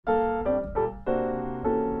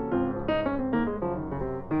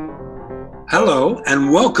Hello,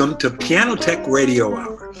 and welcome to Piano Tech Radio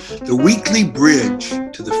Hour, the weekly bridge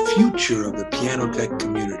to the future of the piano tech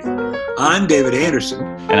community. I'm David Anderson.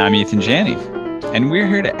 And I'm Ethan Janney. And we're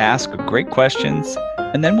here to ask great questions,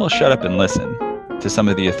 and then we'll shut up and listen to some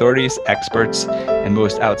of the authorities, experts, and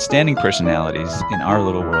most outstanding personalities in our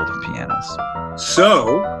little world of pianos.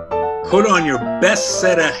 So, put on your best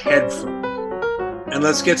set of headphones, and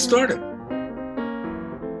let's get started.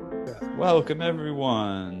 Welcome,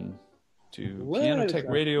 everyone, to Piano Tech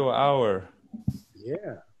Radio Hour.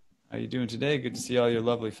 Yeah. How you doing today? Good to see all your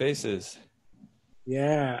lovely faces.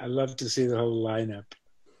 Yeah, I love to see the whole lineup.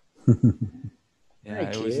 Yeah,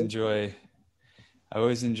 I always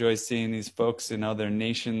enjoy seeing these folks in other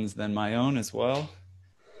nations than my own as well.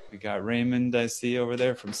 We got Raymond, I see over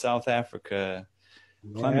there from South Africa,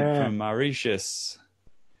 Clement from Mauritius,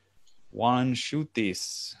 Juan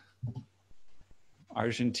Schutis,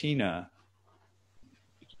 Argentina.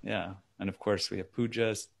 Yeah, and of course we have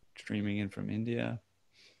Pooja streaming in from India.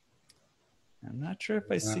 I'm not sure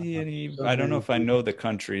if I see any. I don't know if I know the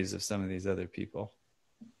countries of some of these other people.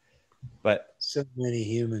 But so many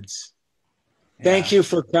humans. Yeah. Thank you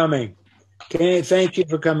for coming. Thank you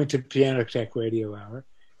for coming to Piano Tech Radio Hour.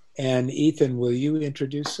 And Ethan, will you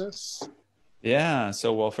introduce us? Yeah.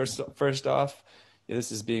 So, well, first off,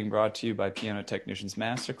 this is being brought to you by Piano Technicians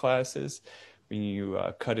Masterclasses, bringing you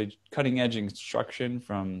cutting edge instruction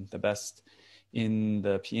from the best in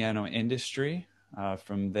the piano industry,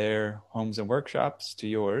 from their homes and workshops to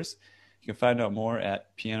yours. You can find out more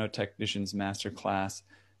at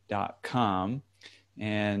pianotechniciansmasterclass.com.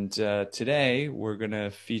 And today we're going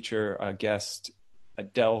to feature a guest,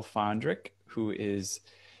 Adele Fandrich, who is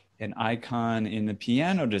an icon in the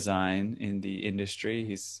piano design in the industry.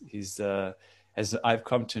 He's as I've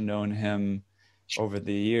come to know him over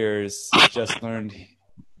the years, just learned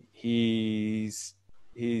he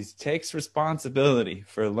takes responsibility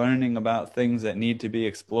for learning about things that need to be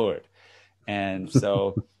explored. And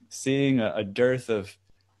so seeing a dearth of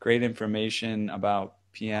great information about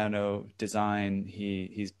piano design,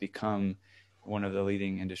 he's become one of the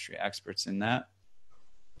leading industry experts in that.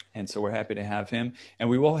 And so we're happy to have him. And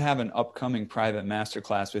we will have an upcoming private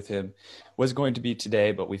masterclass with him. Was going to be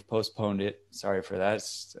today, but we've postponed it. Sorry for that.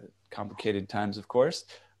 It's complicated times, of course.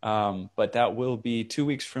 But that will be 2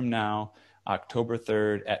 weeks from now, October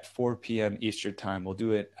 3rd at 4 p.m. Eastern time. We'll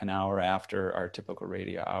do it an hour after our typical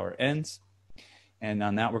radio hour ends. And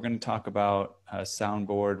on that, we're going to talk about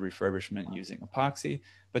soundboard refurbishment using epoxy.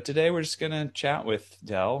 But today, we're just going to chat with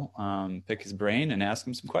Del, pick his brain, and ask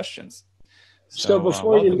him some questions. So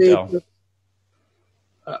before you leave,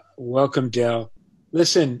 welcome, Del.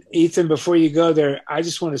 Listen, Ethan, before you go there, I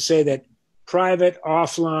just want to say that private,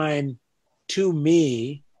 offline, to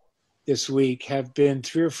me this week have been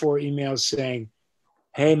 3 or 4 emails saying,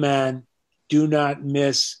 hey, man, do not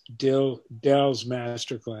miss Del's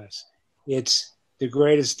masterclass. It's the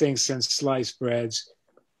greatest thing since sliced breads.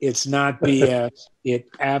 It's not BS. It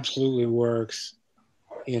absolutely works.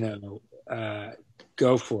 Go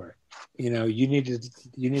for it. You need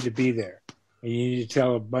to be there, and you need to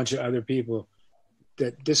tell a bunch of other people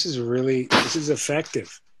that this is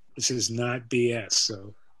effective. This is not BS.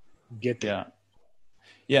 So get there.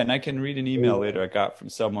 Yeah, and I can read an email later I got from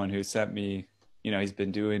someone who sent me, he's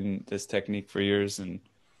been doing this technique for years and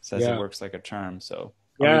says it works like a charm. So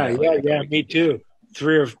me too.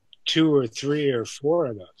 2 or 3 or 4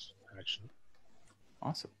 of those, actually.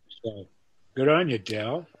 Awesome. So good on you,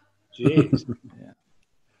 Del. Jeez. Yeah.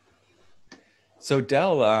 So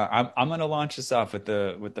Del, I'm going to launch us off with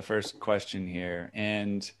the first question here,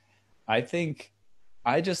 and I think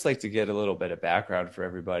I just like to get a little bit of background for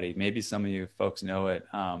everybody. Maybe some of you folks know it.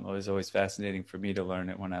 It was always fascinating for me to learn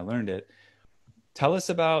it when I learned it. Tell us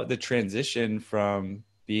about the transition from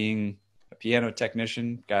being a piano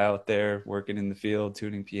technician, guy out there working in the field,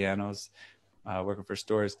 tuning pianos, working for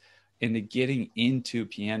stores, into getting into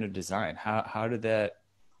piano design. How did that?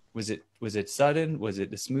 Was it sudden? Was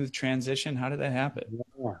it a smooth transition? How did that happen?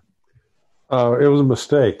 It was a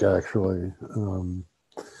mistake, actually.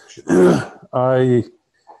 I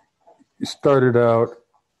started out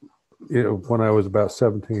when I was about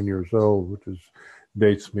 17 years old, which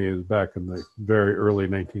dates me as back in the very early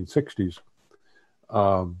 1960s.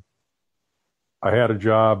 I had a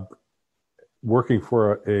job working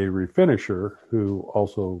for a refinisher who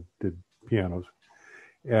also did pianos,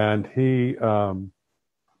 and he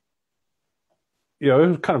it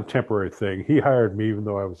was kind of a temporary thing. He hired me even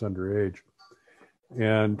though I was underage.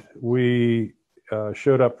 And we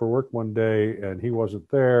showed up for work one day and he wasn't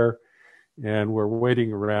there. And we're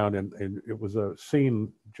waiting around and it was a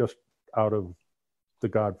scene just out of The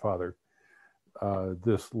Godfather.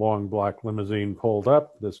 this long black limousine pulled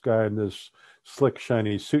up. This guy in this slick,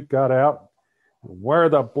 shiny suit got out. Where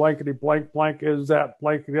the blankety blank blank is that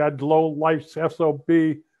blankety low life SOB?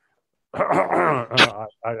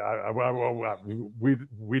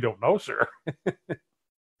 we don't know, sir.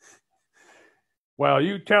 Well,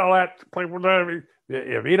 you tell that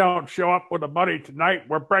if he don't show up with the money tonight,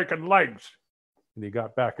 we're breaking legs. And he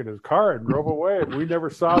got back in his car and drove away, and we never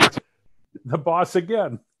saw the boss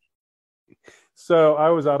again. So I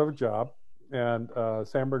was out of a job in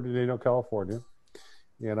San Bernardino, California,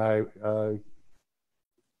 and I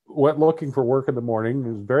went looking for work in the morning.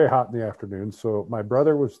 It was very hot in the afternoon, so my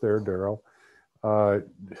brother was there, Daryl,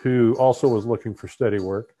 who also was looking for steady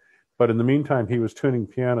work. But in the meantime, he was tuning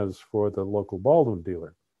pianos for the local Baldwin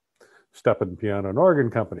dealer, Steppen Piano and Organ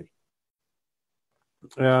Company.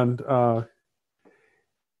 And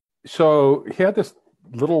so he had this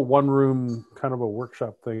little one-room kind of a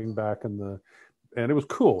workshop thing back and it was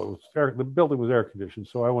cool. The building was air conditioned,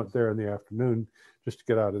 so I went there in the afternoon just to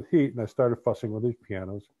get out of the heat, and I started fussing with these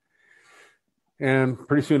pianos. And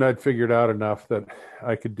pretty soon I'd figured out enough that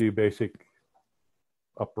I could do basic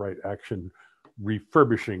upright action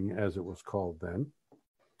refurbishing, as it was called then.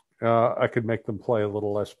 I could make them play a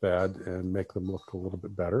little less bad and make them look a little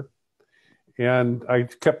bit better. And I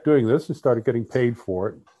kept doing this and started getting paid for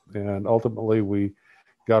it. And ultimately we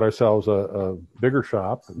got ourselves a bigger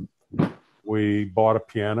shop, and we bought a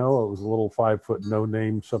piano. It was a little 5-foot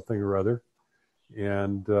no-name something or other.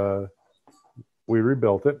 And we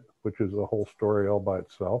rebuilt it, which is a whole story all by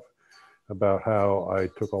itself, about how I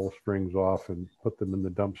took all the strings off and put them in the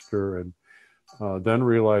dumpster, and then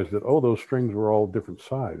realized that, those strings were all different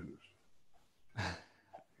sizes.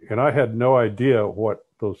 And I had no idea what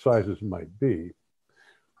those sizes might be.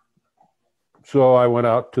 So I went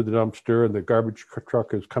out to the dumpster, and the garbage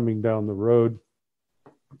truck is coming down the road,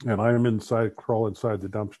 and I'm crawl inside the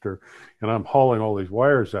dumpster, and I'm hauling all these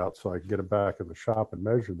wires out so I can get it back in the shop and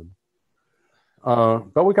measure them.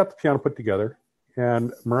 But we got the piano put together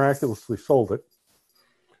and miraculously sold it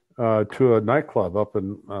to a nightclub up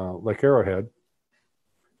in Lake Arrowhead.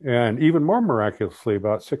 And even more miraculously,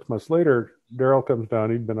 about 6 months later, Daryl comes down.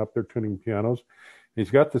 He'd been up there tuning pianos. He's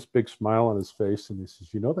got this big smile on his face, and he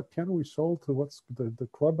says, "You know the piano we sold to the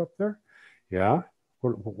club up there?" "Yeah."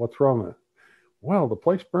 What's wrong with it?" "Well, the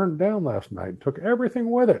place burned down last night and took everything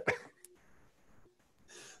with it."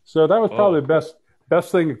 So that was probably the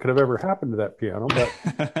best thing that could have ever happened to that piano. But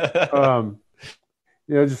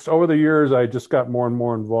just over the years, I just got more and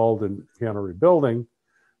more involved in piano rebuilding.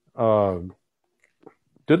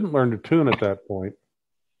 Didn't learn to tune at that point.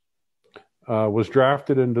 Was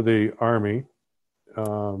drafted into the Army.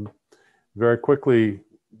 Very quickly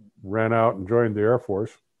ran out and joined the Air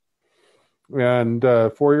Force. And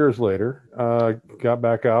 4 years later, got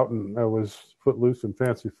back out, and I was footloose and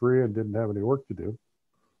fancy free and didn't have any work to do.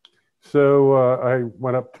 So I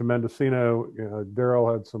went up to Mendocino. Daryl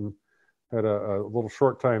had a little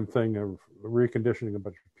short time thing of reconditioning a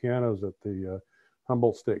bunch of pianos at the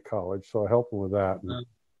Humboldt State College. So I helped him with that. And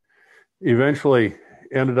eventually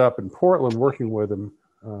ended up in Portland working with him,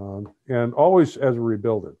 and always as a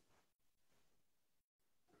rebuilder.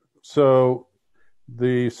 So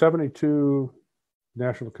the 72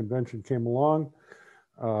 National Convention came along.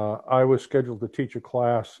 I was scheduled to teach a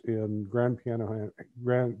class in grand piano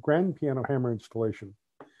hammer installation.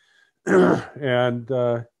 And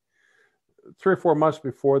 3 or 4 months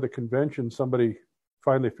before the convention, somebody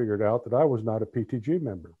finally figured out that I was not a PTG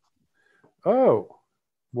member. "Oh,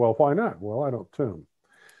 well, why not?" "Well, I don't tune."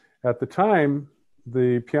 At the time,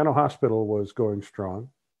 the Piano Hospital was going strong,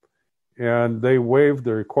 and they waived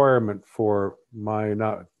the requirement for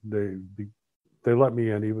they let me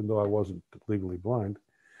in even though I wasn't legally blind.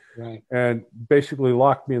 Right. And basically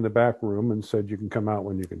locked me in the back room and said, "You can come out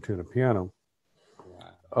when you can tune a piano."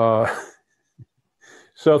 Wow.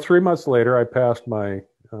 So 3 months later, I passed my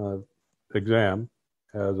exam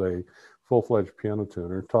as a full-fledged piano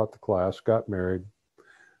tuner, taught the class, got married,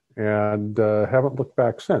 and haven't looked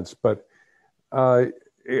back since. But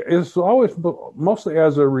it's always mostly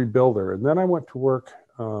as a rebuilder. And then I went to work.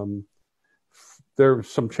 There were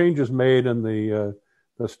some changes made in the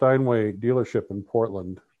Steinway dealership in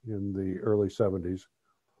Portland in the early 70s.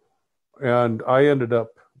 And I ended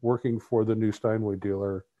up working for the new Steinway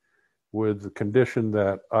dealer with the condition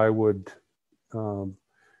that I would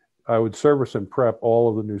service and prep all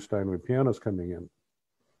of the new Steinway pianos coming in.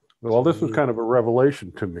 Well, this was kind of a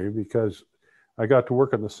revelation to me because I got to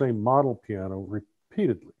work on the same model piano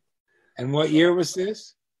repeatedly. And what year was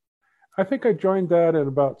this? I think I joined that in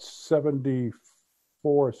about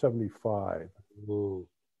 74, 75. Ooh.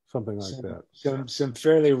 something like that. Some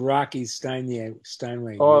fairly rocky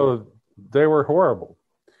Steinway. Oh, they were horrible.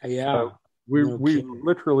 Yeah. We No kidding.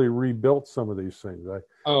 literally rebuilt some of these things.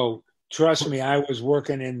 Oh, trust me, I was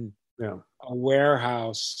working in Yeah. a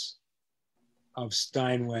warehouse of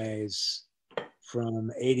Steinways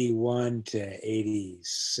from 81 to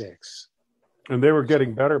 86. And they were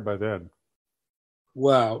getting better by then.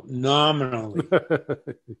 Well, nominally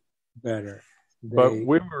better. But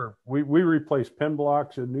we replaced pen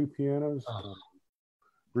blocks in new pianos,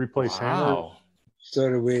 replaced hammers, so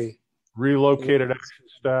did we. Relocated action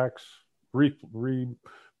stacks,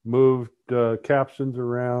 removed capstans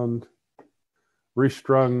around,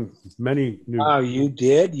 restrung many new. Wow, you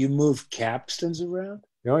did? You moved capstans around?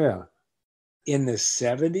 Oh yeah. In the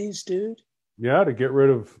 70s, dude? Yeah, to get rid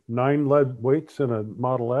of 9 lead weights in a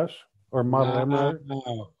Model S or Model M. Rather.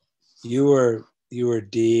 You were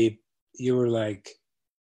deep. You were like,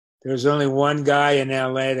 there was only one guy in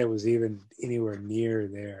LA that was even anywhere near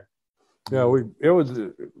there. Yeah, what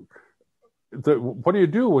do you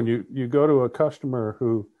do when you go to a customer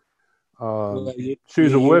who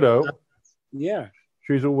she's a widow? Yeah.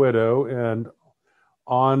 She's a widow, and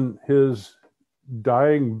on his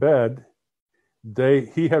dying bed,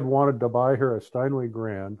 he had wanted to buy her a Steinway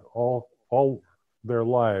Grand all their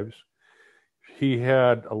lives. He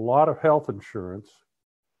had a lot of health insurance,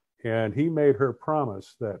 and he made her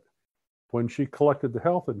promise that when she collected the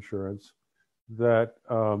health insurance, that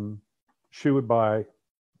she would buy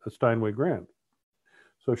a Steinway Grand.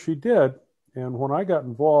 So she did, and when I got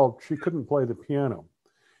involved, she couldn't play the piano.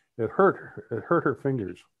 It hurt her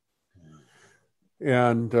fingers.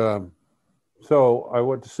 And so I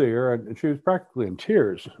went to see her, and she was practically in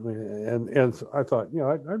tears. And I thought,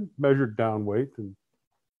 I measured down weight, and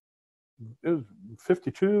it was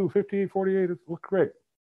 52, 58, 48. It looked great.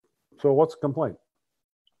 So what's the complaint?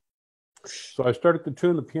 So I started to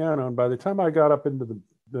tune the piano, and by the time I got up into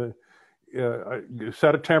I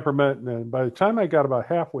set a temperament, and by the time I got about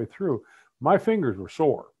halfway through, my fingers were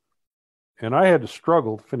sore, and I had to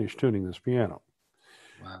struggle to finish tuning this piano.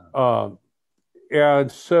 Wow.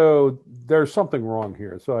 And so there's something wrong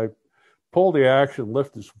here. So I pulled the action,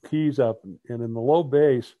 lifted some keys up, and in the low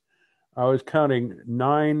bass, I was counting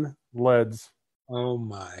 9 leads. Oh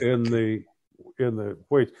my! In the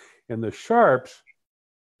weights, in the sharps,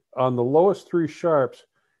 on the lowest 3 sharps,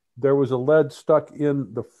 there was a lead stuck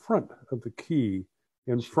in the front of the key,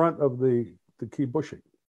 in front of the key bushing.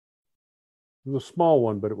 It was a small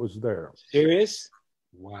one, but it was there. Serious?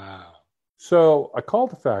 Wow. So I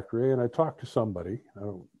called the factory and I talked to somebody. I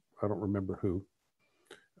don't remember who.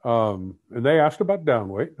 And they asked about down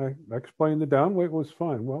weight. I explained the down weight was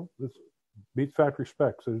fine. Well, this meets factory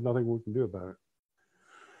specs. There's nothing we can do about it.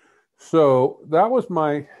 So that was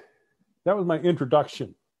my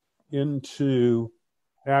introduction into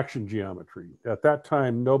action geometry. At that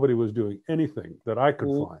time, nobody was doing anything that I could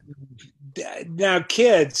find. Now,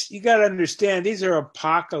 kids, you got to understand, these are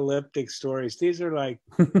apocalyptic stories. These are like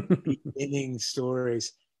beginning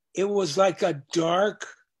stories. It was like a dark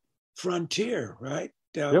frontier, right?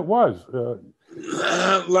 It was.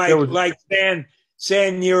 Like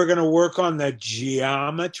saying you were going to work on the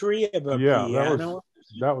geometry of a piano.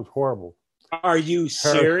 That was horrible. Are you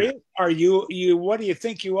serious? Are you? What do you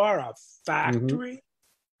think you are, a factory? Mm-hmm.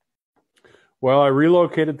 Well, I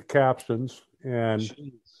relocated the capstans, and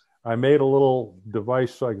I made a little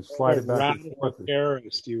device so I could slide it back and forth.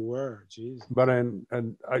 Terrorist you were, Jesus. But I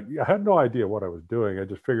had no idea what I was doing. I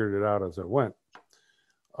just figured it out as I went.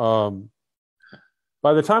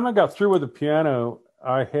 By the time I got through with the piano,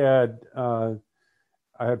 I had 4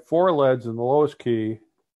 leads in the lowest key.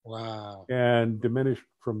 Wow. And diminished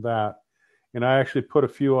from that. And I actually put a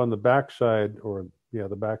few on the backside,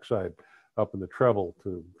 the backside up in the treble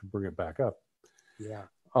to bring it back up. Yeah.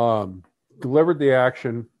 Delivered the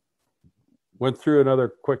action, went through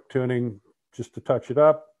another quick tuning just to touch it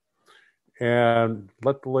up, and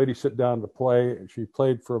let the lady sit down to play. And she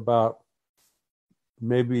played for about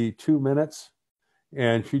maybe 2 minutes,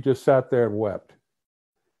 and she just sat there and wept.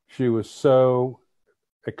 She was so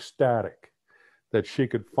ecstatic that she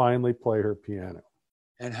could finally play her piano.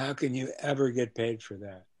 And how can you ever get paid for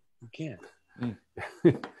that? You can't.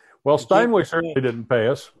 Well, Steinway certainly didn't pay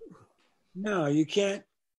us. No, you can't.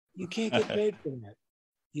 You can't get paid for that.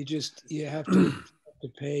 You have to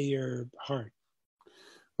pay your heart.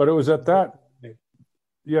 But it was at that.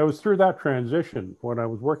 Yeah, it was through that transition when I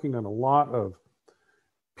was working on a lot of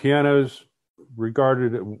pianos,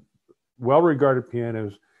 well-regarded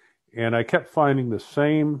pianos, and I kept finding the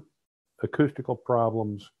same acoustical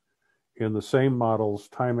problems in the same models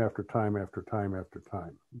time after time after time after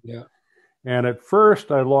time. Yeah. And at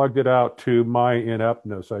first, I logged it out to my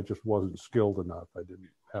ineptness. I just wasn't skilled enough. I didn't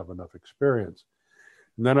have enough experience.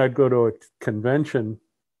 And then I'd go to a convention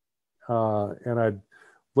and I'd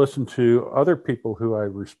listen to other people who I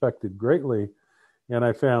respected greatly, and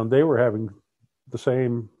I found they were having the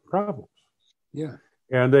same problems. Yeah.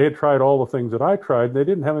 And they had tried all the things that I tried. They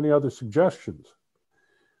didn't have any other suggestions.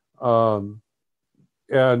 And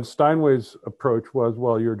Steinway's approach was,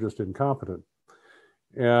 well, you're just incompetent.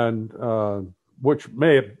 And which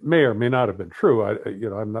may or may not have been true. I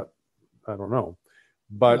don't know.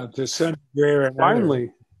 But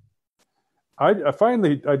finally, I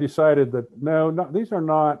decided that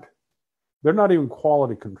they're not even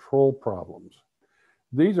quality control problems.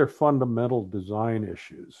 These are fundamental design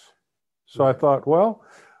issues. So I thought, well,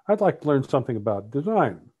 I'd like to learn something about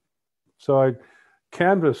design. So I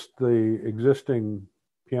canvassed the existing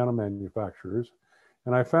piano manufacturers,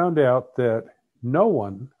 and I found out that no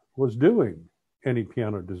one was doing any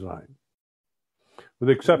piano design, with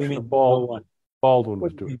the exception of Baldwin. Baldwin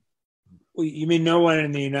was doing it. You mean no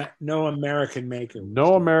one no American maker?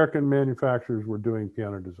 No American manufacturers were doing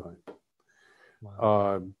piano design.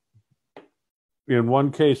 Wow. In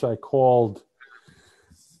one case, I called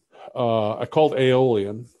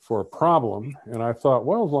Aeolian for a problem, and I thought,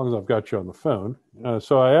 well, as long as I've got you on the phone.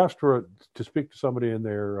 So I asked to speak to somebody in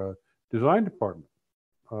their design department.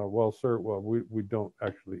 Well, sir, we don't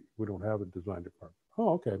have a design department.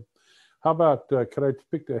 Oh, okay. How about, could I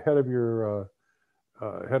speak to head of your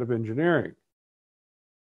head of engineering?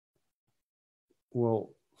 Well,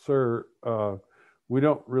 sir, we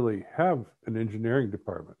don't really have an engineering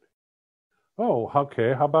department. Oh,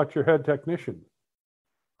 okay. How about your head technician?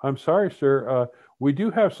 I'm sorry, sir. We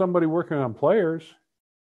do have somebody working on players.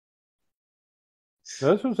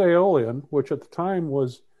 Now, this was Aeolian, which at the time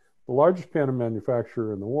was the largest piano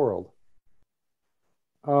manufacturer in the world.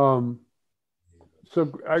 So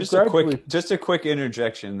just a quick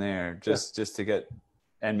interjection there, just to get,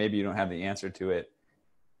 and maybe you don't have the answer to it.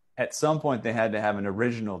 At some point, they had to have an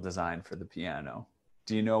original design for the piano.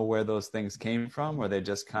 Do you know where those things came from? Were they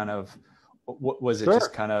just kind of, was it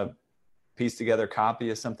just kind of pieced together copy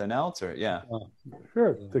of something else, or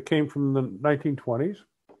Sure. They came from the 1920s,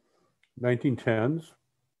 1910s,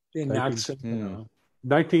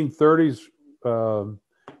 1930s.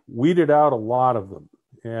 Weeded out a lot of them,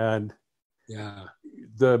 and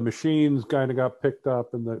the machines kind of got picked up,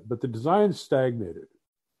 but the design stagnated.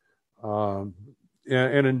 And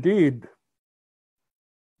indeed,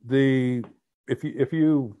 if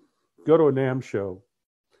you go to a NAMM show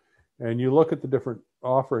and you look at the different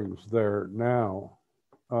offerings there now,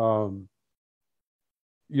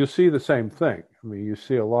 you see the same thing. I mean, you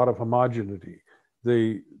see a lot of homogeneity.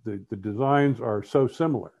 The designs are so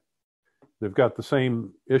similar. They've got the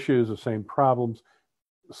same issues, the same problems.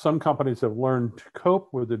 Some companies have learned to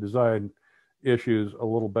cope with the design issues a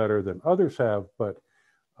little better than others have, but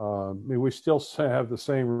we still have the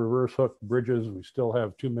same reverse hook bridges. We still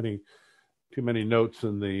have too many notes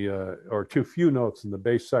in or too few notes in the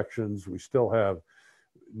bass sections. We still have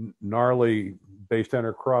gnarly bass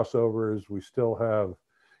tenor crossovers. We still have,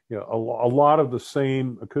 a lot of the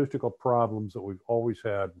same acoustical problems that we've always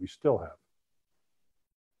had. We still have.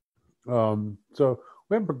 So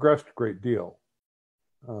we haven't progressed a great deal.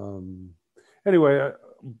 Anyway,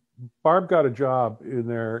 Barb got a job in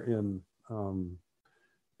there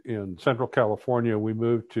in Central California. We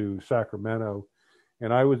moved to Sacramento,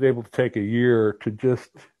 and I was able to take a year to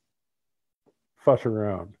just fuss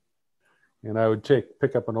around. And I would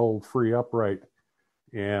pick up an old free upright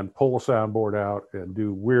and pull a soundboard out and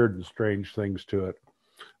do weird and strange things to it.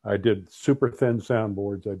 I did super thin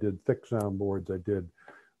soundboards. I did thick soundboards. I did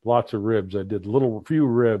lots of ribs. I did few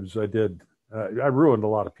ribs. I ruined a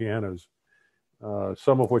lot of pianos,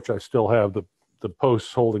 some of which I still have the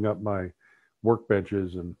posts holding up my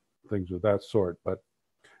workbenches and things of that sort. But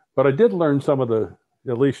I did learn some of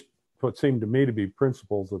at least what seemed to me to be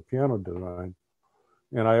principles of piano design.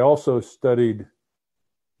 And I also studied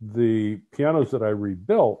the pianos that I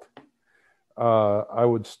rebuilt. I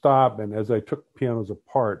would stop, and as I took pianos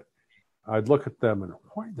apart, I'd look at them and,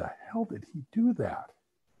 why the hell did he do that?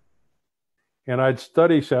 And I'd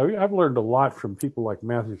study. So I've learned a lot from people like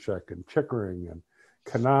Masterclasses and Chickering and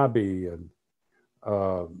Kanabe and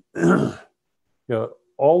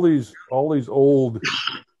all these old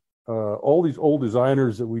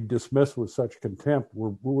designers that we dismiss with such contempt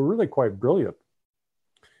were really quite brilliant.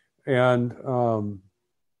 And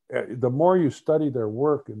the more you study their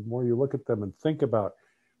work and the more you look at them and think about,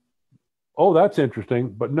 oh, that's interesting,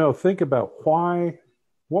 but no, think about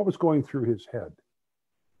what was going through his head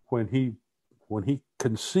when he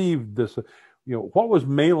conceived this. what was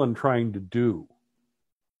Malin trying to do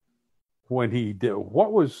when he did?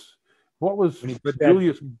 What was When he put that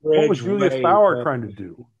Julius bridge way Bauer up. trying to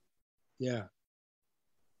do? Yeah.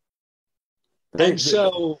 They- And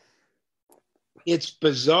so it's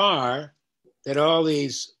bizarre that all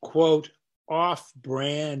these, quote,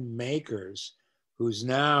 off-brand makers whose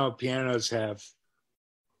now pianos have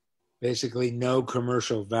basically no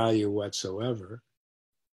commercial value whatsoever,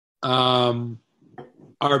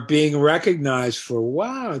 are being recognized for,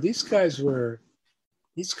 wow, these guys were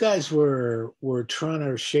trying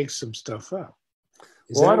to shake some stuff up.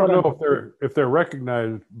 Well, I don't know if they're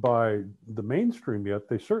recognized by the mainstream yet.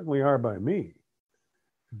 They certainly are by me.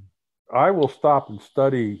 I will stop and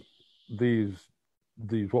study these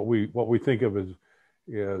what we think of as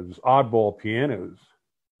oddball pianos,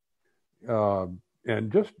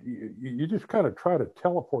 and you just kind of try to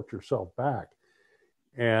teleport yourself back,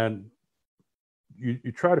 and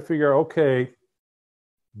you try to figure out, okay,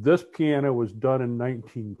 this piano was done in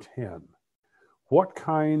 1910. What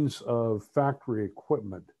kinds of factory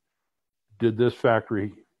equipment did this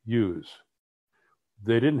factory use?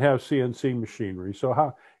 They didn't have CNC machinery, so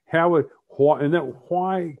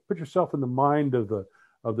why put yourself in the mind of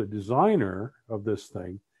the designer of this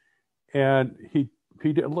thing? And he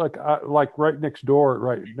did, look, like right next door,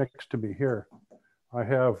 right next to me here, I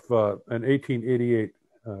have an 1888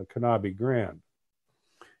 Kanabe Grand,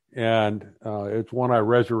 and it's one I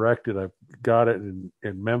resurrected. I got it in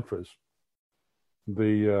Memphis.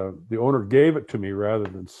 The owner gave it to me rather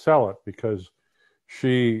than sell it because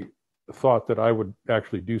she thought that I would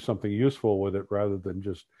actually do something useful with it rather than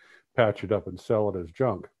just patch it up and sell it as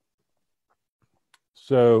junk.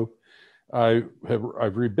 So I've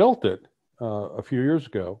rebuilt it a few years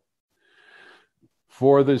ago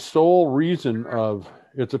for the sole reason of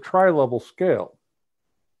it's a tri-level scale.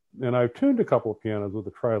 And I've tuned a couple of pianos with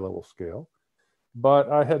a tri-level scale, but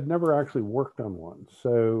I had never actually worked on one.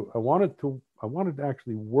 So I wanted to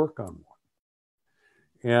actually work on one.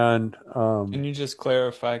 And can you just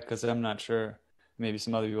clarify, because I'm not sure, maybe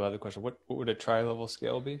some other people have the question, what would a tri-level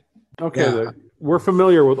scale be? Okay, Yeah. We're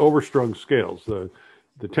familiar with overstrung scales. The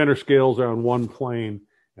tenor scales are on one plane,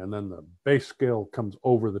 and then the bass scale comes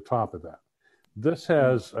over the top of that. This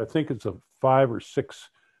has, I think it's 5 or 6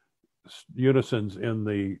 unisons in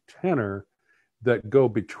the tenor that go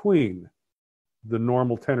between the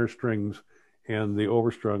normal tenor strings and the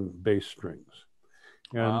overstrung bass strings.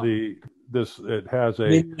 And Wow. it has I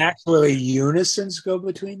mean, actually unisons go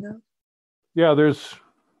between them? Yeah, there's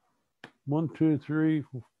 1, 2, 3.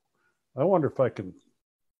 I wonder if I can.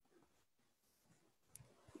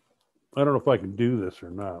 I don't know if I can do this or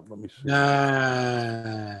not. Let me see.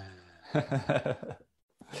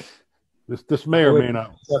 This may or may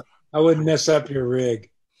not. I wouldn't mess up your rig,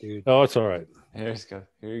 dude. Oh, it's all right. Here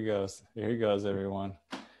he goes. Here he goes, everyone.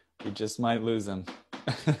 We just might lose him.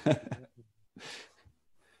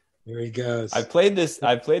 Here he goes. I played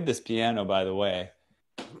this piano, by the way.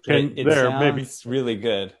 It sounds really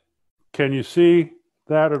good. Can you see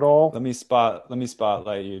that at all? Let me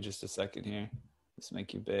spotlight you just a second here. Let's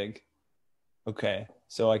make you big. Okay,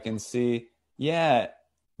 so I can see. Yeah.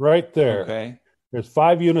 Right there. Okay. There's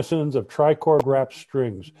 5 unisons of trichord wrapped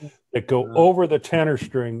strings that go over the tenor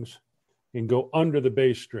strings and go under the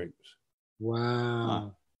bass strings.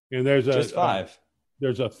 Wow. And there's just 5.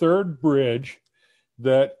 There's a third bridge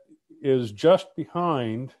that is just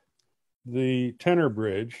behind the tenor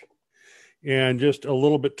bridge and just a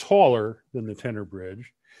little bit taller than the tenor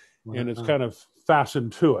bridge. Wow. And it's kind of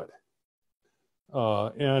fastened to it.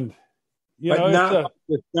 And you know, not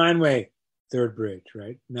the Steinway third bridge,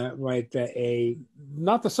 right? Not right.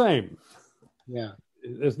 Not the same. Yeah,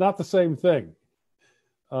 it's not the same thing.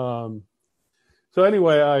 So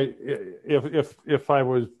anyway, if I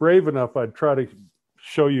was brave enough, I'd try to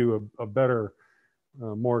show you a better,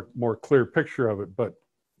 more clear picture of it. But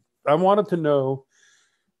I wanted to know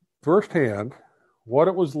firsthand what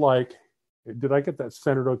it was like. Did I get that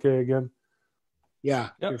centered okay again? Yeah,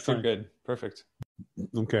 yep, you're good. Perfect.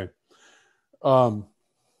 Okay.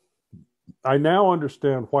 I now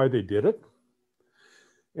understand why they did it,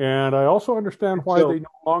 and I also understand why they no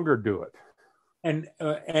longer do it. And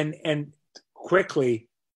quickly,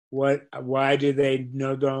 why did they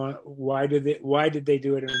do it, and why do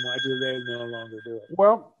they no longer do it?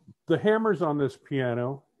 Well, the hammers on this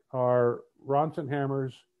piano are Ronson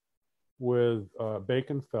hammers with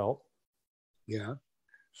bacon felt. Yeah.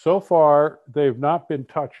 So far, they've not been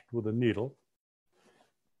touched with a needle.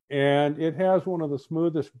 And it has one of the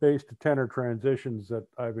smoothest bass to tenor transitions that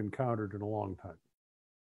I've encountered in a long time.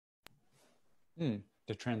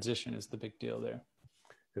 The transition is the big deal there.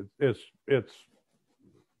 It's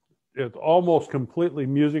it's almost completely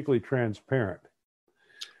musically transparent.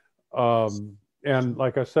 And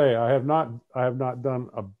like I say, I have not done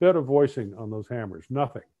a bit of voicing on those hammers,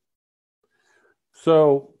 nothing.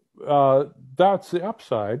 So that's the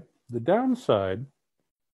upside. The downside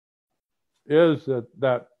is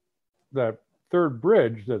that third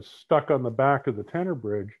bridge that's stuck on the back of the tenor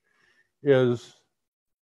bridge is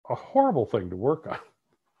a horrible thing to work on.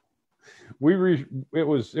 It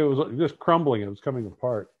was just crumbling. It was coming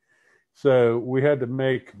apart. So we had to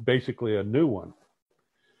make basically a new one.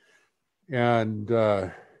 And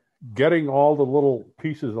getting all the little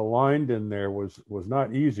pieces aligned in there was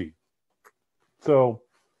not easy. So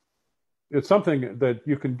it's something that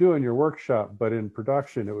you can do in your workshop, but in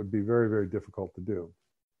production, it would be very, very difficult to do.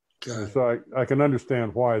 So I can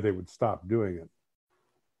understand why they would stop doing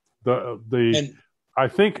it. I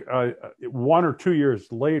think 1 or 2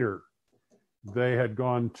 years later, they had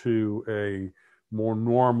gone to a more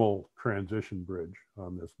normal transition bridge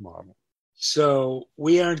on this model. So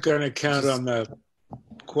we aren't going to count on the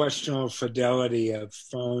questionable fidelity of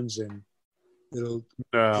phones and little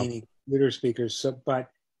teeny computer speakers. So,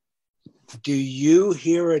 but do you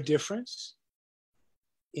hear a difference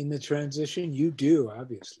in the transition? You do,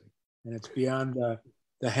 obviously, and it's beyond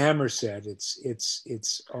the hammer set.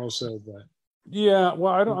 It's also the. Yeah,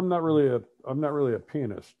 well, I'm not really a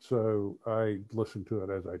pianist, so I listen to it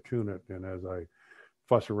as I tune it and as I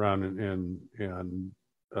fuss around and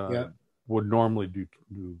would normally do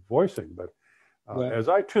voicing. But as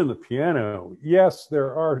I tune the piano, yes,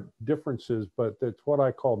 there are differences, but it's what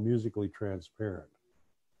I call musically transparent.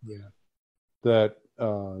 Yeah. That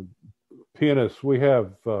pianists, we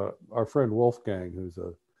have our friend Wolfgang, who's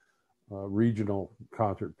a regional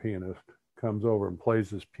concert pianist, comes over and plays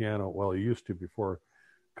his piano. Well, he used to before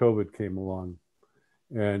COVID came along.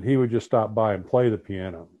 And he would just stop by and play the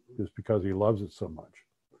piano just because he loves it so much.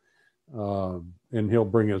 And he'll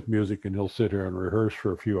bring his music and he'll sit here and rehearse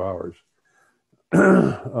for a few hours.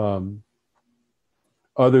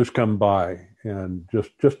 Others come by and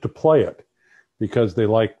just to play it because they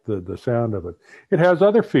like the sound of it. It has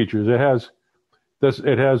other features. It has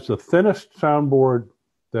the thinnest soundboard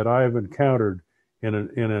that I have encountered in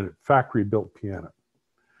a factory built piano.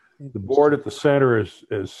 The board at the center is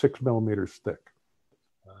 6 millimeters thick.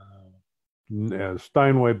 Wow.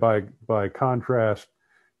 Steinway by contrast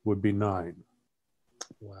would be 9.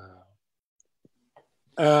 Wow.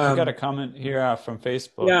 I got a comment here from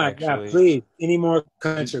Facebook. Yeah, please. Any more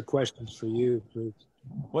comments or questions for you, please?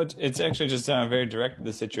 It's actually just very direct to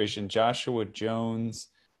the situation. Joshua Jones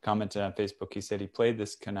commented on Facebook. He said he played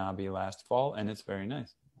this Kanabi last fall, and it's very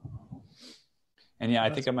nice. And yeah,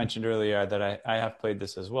 I think I mentioned earlier that I have played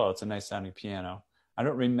this as well. It's a nice sounding piano. I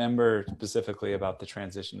don't remember specifically about the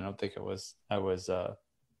transition. I don't think I was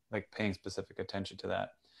like paying specific attention to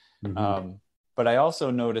that. Mm-hmm. But I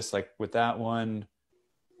also noticed, like with that one,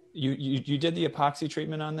 you did the epoxy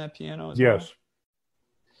treatment on that piano as well? Yes.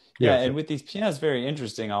 Yeah, and with these pianos, very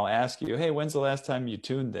interesting. I'll ask you, hey, when's the last time you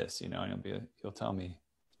tuned this? And you'll tell me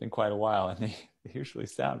it's been quite a while, and they usually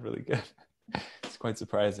sound really good. It's quite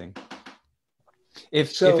surprising. Go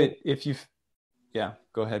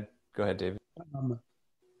ahead, David.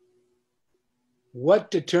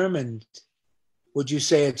 What determined? Would you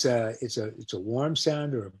say it's a warm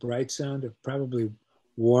sound or a bright sound? Or probably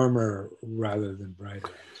warmer rather than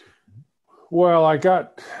brighter. Well, I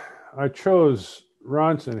chose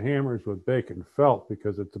Ronson hammers with bacon felt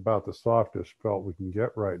because it's about the softest felt we can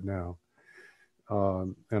get right now.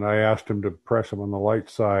 And I asked him to press them on the light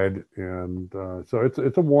side, and so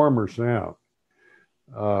it's a warmer sound.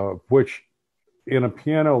 Which in a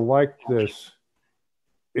piano like this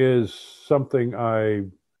is something I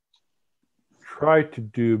try to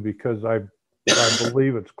do because I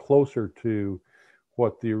believe it's closer to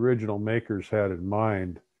what the original makers had in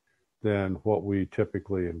mind than what we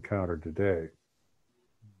typically encounter today.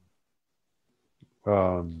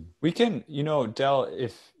 We can, Del,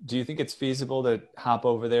 do you think it's feasible to hop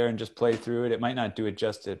over there and just play through it? It might not do it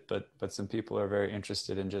justice, but some people are very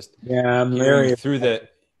interested in just hearing through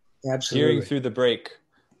the break,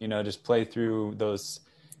 just play through those,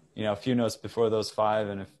 a few notes before those 5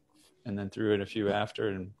 and then through it a few after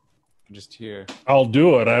and just hear. I'll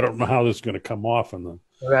do it. I don't know how this is going to come off in the.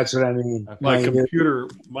 Well, that's what I mean. Okay. My computer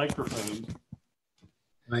microphone.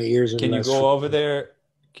 My ears are. Can you go over there?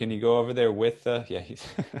 Can you go over there with the? Yeah. Let's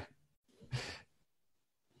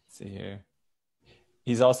see here.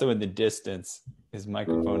 He's also in the distance. His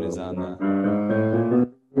microphone is on the.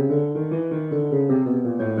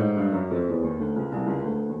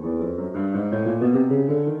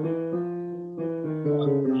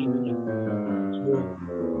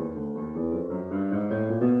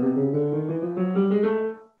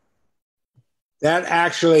 That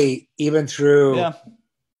actually, even through, Yeah.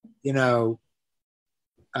 you know,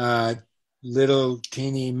 little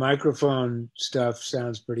teeny microphone stuff,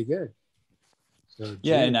 sounds pretty good. So,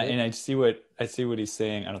 Yeah, gee, and I see what he's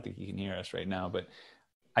saying. I don't think he can hear us right now, but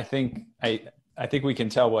I think we can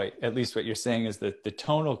tell at least what you're saying is that the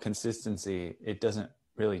tonal consistency, it doesn't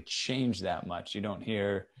really change that much. You don't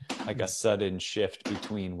hear like a sudden shift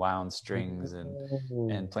between wound strings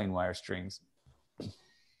and plain wire strings.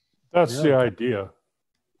 That's the idea.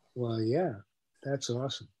 Well, yeah, that's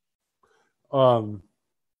awesome.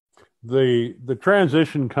 The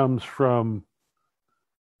transition comes from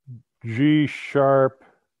G sharp.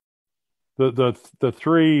 The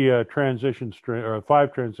three transition string or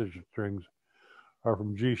 5 transition strings are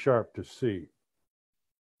from G sharp to C.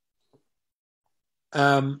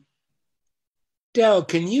 Del,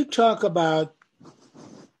 can you talk about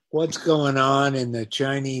what's going on in the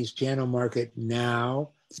Chinese piano market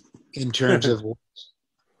now in terms of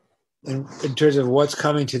in terms of what's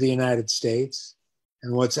coming to the United States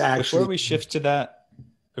and what's actually Before we shift to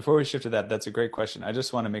that, that's a great question. I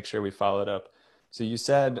just want to make sure we follow it up. So you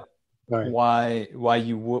said why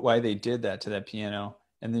they did that to that piano,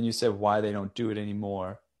 and then you said why they don't do it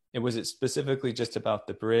anymore. Was it specifically just about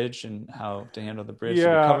the bridge and how to handle the bridge? Yeah.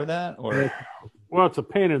 Did we cover that? Or well, it's a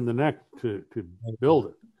pain in the neck to build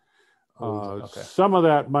it. Okay. Some of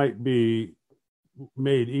that might be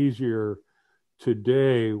made easier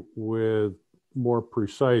today with more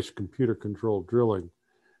precise computer controlled drilling,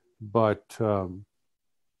 but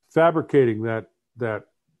fabricating that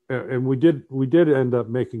and we did end up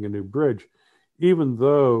making a new bridge, even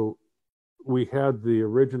though we had the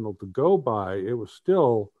original to go by. It was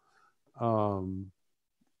still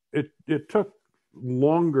it took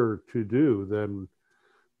longer to do than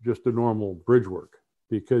just a normal bridge work,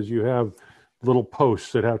 because you have little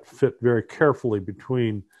posts that have to fit very carefully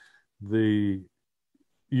between the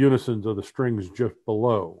unisons of the strings just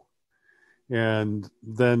below. And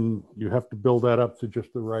then you have to build that up to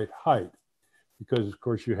just the right height, because of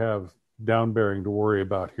course you have down bearing to worry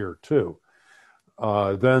about here too.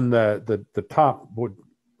 Then the top,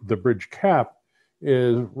 the bridge cap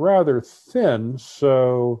is rather thin.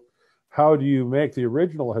 So how do you make the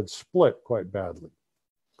original had split quite badly?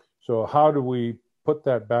 So how do we put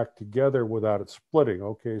that back together without it splitting?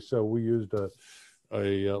 Okay, so we used a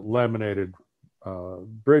laminated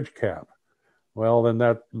bridge cap. Well, then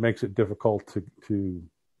that makes it difficult to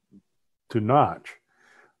notch.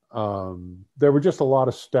 There were just a lot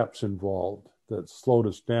of steps involved that slowed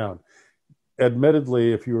us down.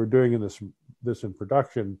 Admittedly, if you were doing this in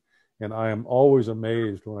production, and I am always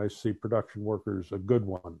amazed when I see production workers, a good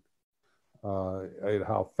one, at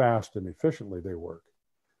how fast and efficiently they work.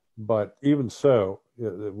 But even so,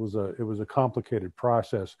 it was a complicated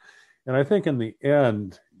process. And I think in the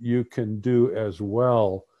end, you can do as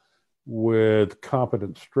well with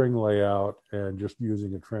competent string layout and just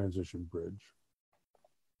using a transition bridge,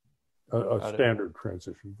 a standard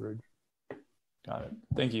transition bridge. Got it.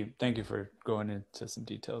 Thank you for going into some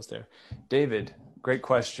details there. David, great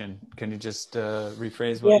question. Can you just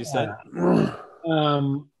rephrase what you said?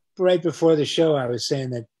 Right before the show, I was saying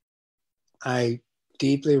that I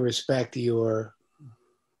deeply respect your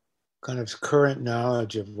kind of current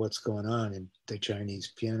knowledge of what's going on in the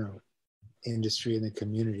Chinese piano industry and the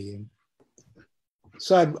community. And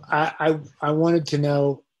so I wanted to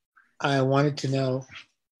know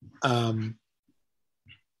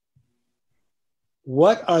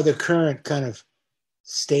what are the current kind of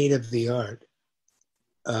state of the art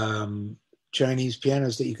Chinese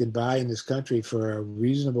pianos that you can buy in this country for a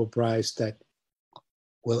reasonable price that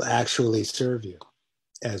will actually serve you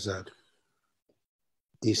as a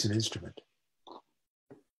decent instrument?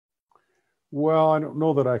 Well, I don't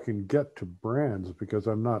know that I can get to brands because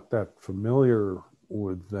I'm not that familiar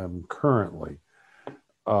with them currently.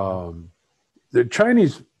 The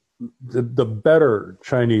Chinese, the better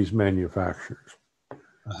Chinese manufacturers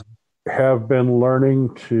have been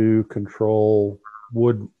learning to control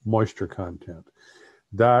wood moisture content.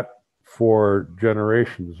 That for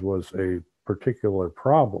generations was a particular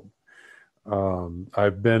problem.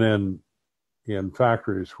 I've been in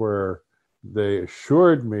factories where they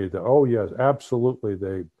assured me that, oh yes, absolutely,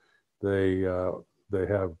 they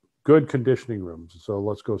have good conditioning rooms, so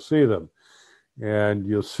let's go see them. And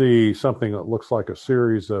you'll see something that looks like a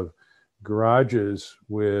series of garages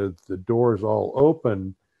with the doors all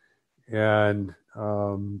open and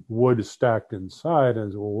wood is stacked inside.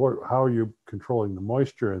 And well, how are you controlling the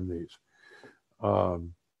moisture in these?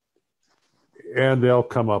 And they'll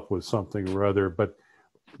come up with something or other, but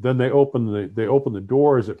then they open the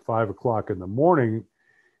doors at 5 o'clock in the morning,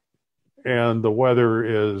 and the weather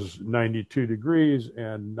is 92 degrees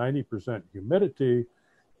and 90% humidity,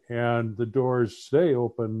 and the doors stay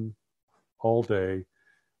open all day.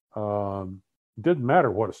 Didn't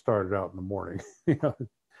matter what it started out in the morning.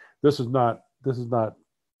 This is not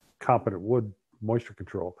competent wood moisture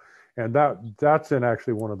control, and that's in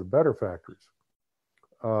actually one of the better factories.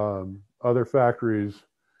 Other factories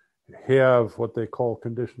have what they call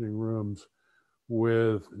conditioning rooms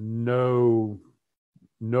with no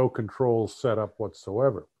controls set up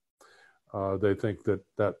whatsoever. They think that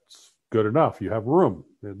that's good enough. You have room.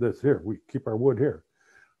 This here, we keep our wood here.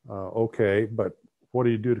 Okay, but what do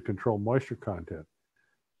you do to control moisture content?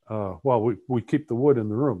 Well, we keep the wood in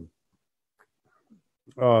the room.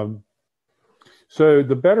 So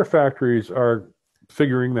the better factories are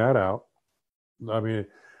figuring that out. I mean,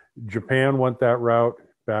 Japan went that route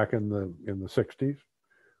back in the 60s.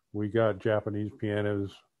 We got Japanese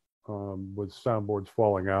pianos with soundboards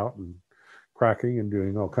falling out and cracking and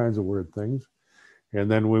doing all kinds of weird things. And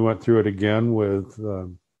then we went through it again with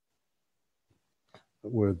the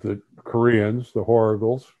Koreans, the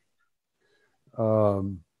Horrigals.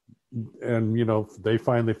 And, they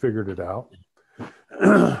finally figured it out.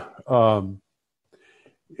 And,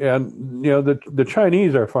 the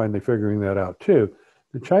Chinese are finally figuring that out too.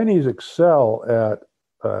 The Chinese excel at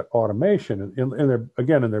automation in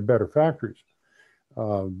their better factories.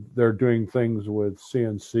 They're doing things with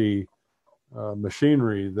CNC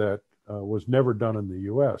machinery that was never done in the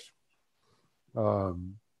U.S.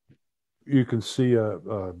 You can see a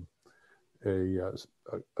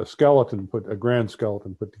grand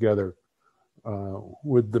skeleton put together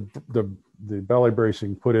with the belly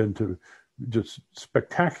bracing put into just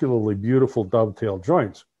spectacularly beautiful dovetail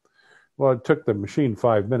joints. Well, it took the machine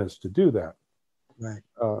 5 minutes to do that. Right.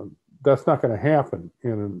 That's not going to happen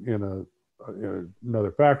in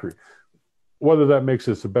another factory. Whether that makes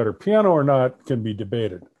this a better piano or not can be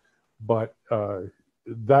debated, but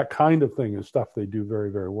that kind of thing is stuff they do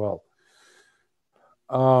very, very well.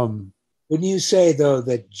 Wouldn't you say, though,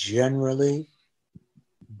 that generally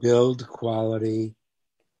build quality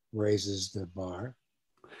raises the bar?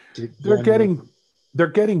 They're getting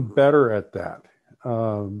better at that.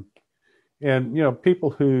 And people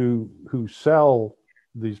who sell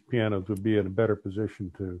these pianos would be in a better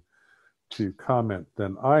position to comment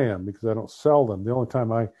than I am, because I don't sell them. The only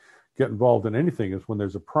time I get involved in anything is when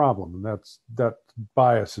there's a problem, and that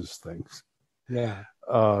biases things. Yeah.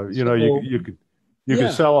 You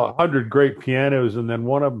can sell 100 great pianos, and then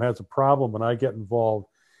one of them has a problem, and I get involved,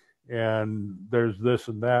 and there's this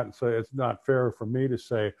and that, and so it's not fair for me to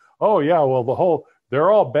say, oh yeah, well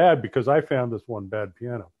they're all bad because I found this one bad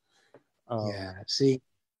piano. See,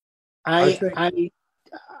 I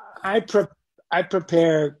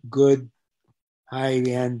prepare good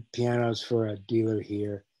high-end pianos for a dealer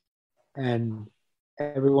here, and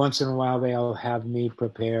every once in a while they'll have me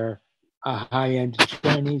prepare a high-end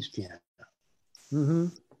Chinese piano. Mm-hmm.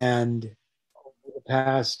 And over the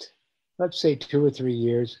past, let's say 2 or 3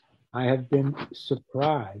 years, I have been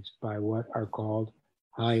surprised by what are called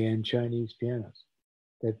high-end Chinese pianos,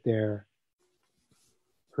 that they're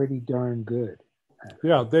pretty darn good.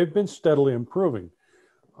 Yeah, they've been steadily improving.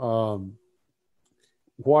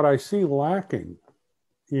 What I see lacking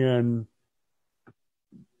in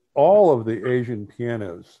all of the Asian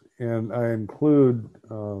pianos, and I include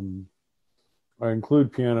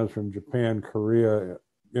pianos from Japan, Korea,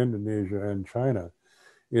 Indonesia, and China,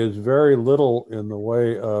 is very little in the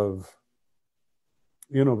way of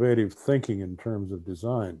innovative thinking in terms of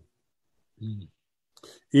design. Mm.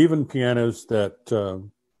 Even pianos that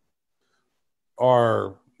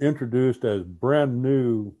are introduced as brand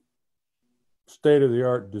new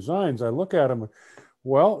state-of-the-art designs, I look at them,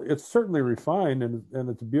 well, it's certainly refined and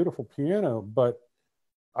it's a beautiful piano, but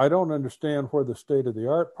I don't understand where the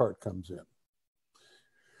state-of-the-art part comes in.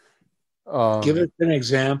 Give us an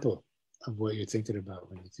example of what you're thinking about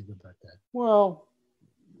when you think about that. Well,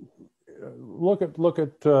 look at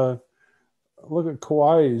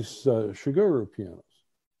Kawaii's Shiguru pianos.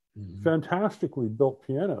 Mm-hmm. Fantastically built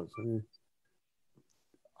pianos. I mean,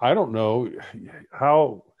 I don't know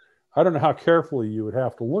how carefully you would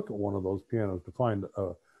have to look at one of those pianos to find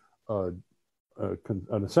an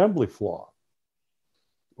assembly flaw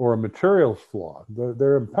or a materials flaw.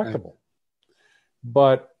 They're impeccable. Right.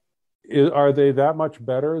 But are they that much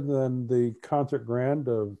better than the Concert Grand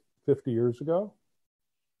of 50 years ago?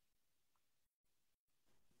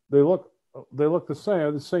 They look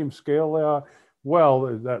the same scale. They are.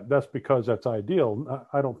 Well, that's because that's ideal.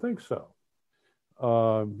 I don't think so.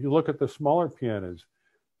 You look at the smaller pianos.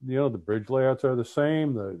 The bridge layouts are the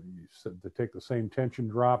same. They take the same tension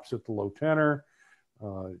drops at the low tenor.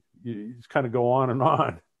 You just kind of go on and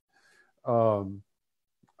on.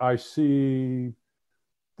 I see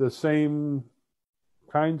the same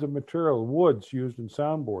kinds of material, woods used in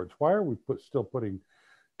soundboards. Why are we still putting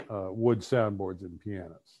wood soundboards in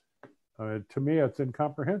pianos? To me, it's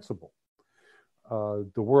incomprehensible.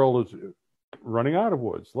 The world is running out of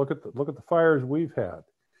woods. Look at the fires we've had.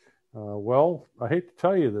 Well, I hate to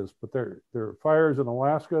tell you this, but there are fires in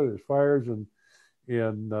Alaska. There's fires in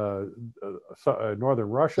northern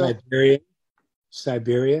Russia,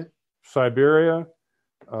 Siberia.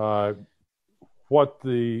 What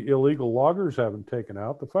the illegal loggers haven't taken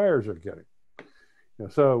out, the fires are getting.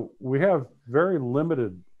 So we have very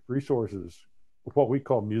limited resources, what we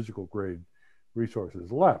call musical grade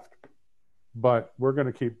resources left, but we're going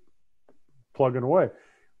to keep plugging away.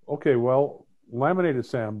 Okay, well, laminated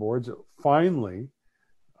soundboards finally,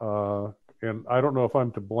 and I don't know if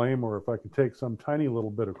I'm to blame or if I can take some tiny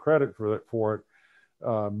little bit of credit for it.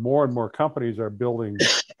 More and more companies are building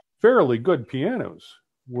fairly good pianos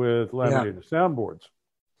with laminated soundboards.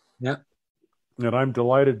 Yeah. And I'm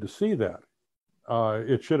delighted to see that.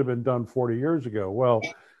 It should have been done 40 years ago. Well,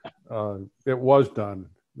 it was done.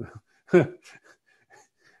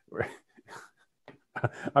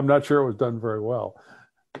 I'm not sure it was done very well.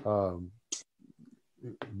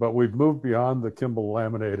 But we've moved beyond the Kimball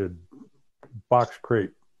laminated box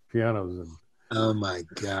crate pianos. And oh my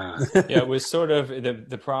God. Yeah, it was sort of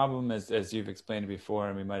the problem as you've explained before,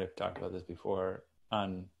 and we might have talked about this before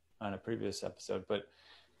on a previous episode, but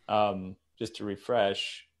just to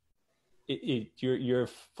refresh, your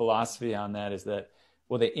philosophy on that is that,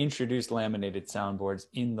 well, they introduced laminated soundboards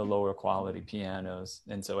in the lower quality pianos,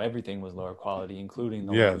 and so everything was lower quality, including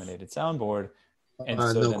the laminated soundboard. And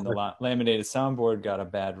so then the laminated soundboard got a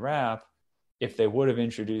bad rap. If they would have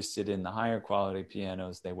introduced it in the higher quality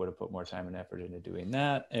pianos, they would have put more time and effort into doing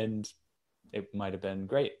that, and it might have been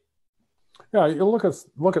great. Yeah, you look at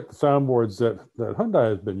the soundboards that Hyundai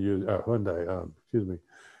has been using.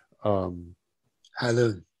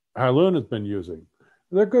 Hylun has been using.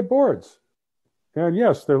 They're good boards, and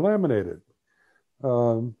yes, they're laminated,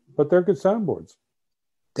 but they're good soundboards.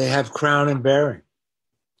 They have crown and bearing.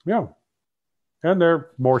 Yeah, and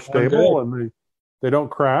they're more stable, and they don't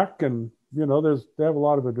crack, and they have a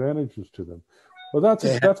lot of advantages to them. But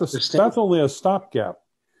that's only a stopgap.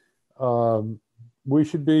 We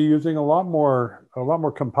should be using a lot more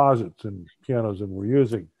composites in pianos than we're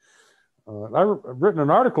using. I've written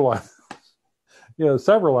an article on,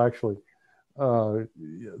 several actually. The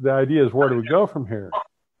idea is, where do we go from here?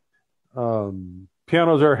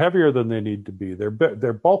 Pianos are heavier than they need to be. They're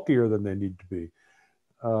bulkier than they need to be.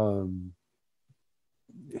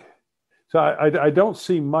 So I don't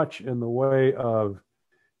see much in the way of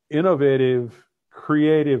innovative,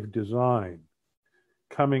 creative design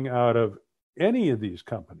coming out of any of these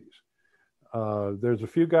companies. There's a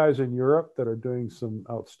few guys in Europe that are doing some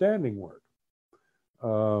outstanding work.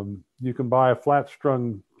 You can buy a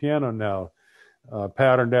flat-strung piano now,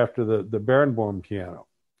 patterned after the Barenboim piano.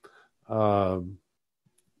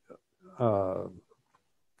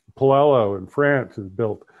 Polello in France has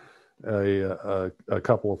built a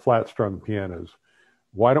couple of flat-strung pianos.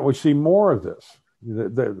 Why don't we see more of this?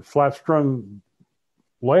 The flat-strung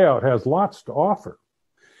layout has lots to offer.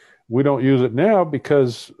 We don't use it now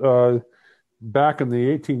because back in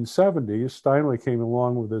the 1870s, Steinway came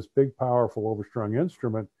along with this big, powerful, overstrung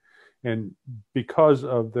instrument, and because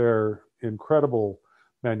of their incredible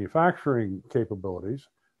manufacturing capabilities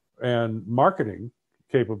and marketing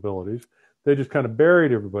capabilities, they just kind of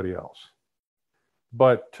buried everybody else.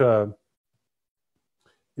 But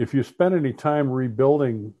if you spend any time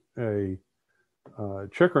rebuilding a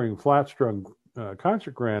Chickering flat-strung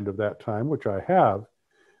concert grand of that time, which I have,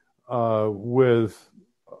 with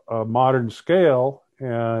a modern scale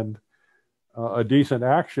and a decent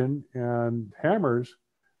action and hammers,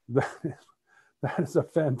 that is a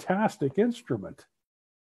fantastic instrument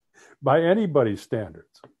by anybody's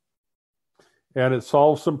standards. And it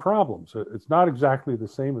solves some problems. It's not exactly the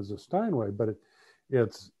same as a Steinway, but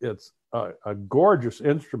it's a gorgeous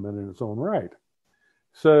instrument in its own right.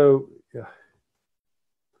 So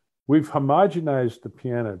we've homogenized the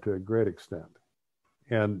piano to a great extent.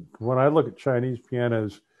 And when I look at Chinese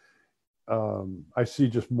pianos, I see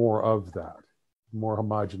just more of that, more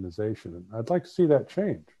homogenization. And I'd like to see that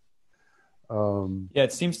change. Yeah,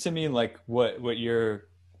 it seems to me like what you're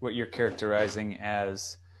characterizing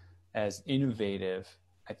as innovative,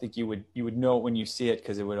 I think you would know when you see it,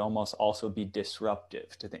 because it would almost also be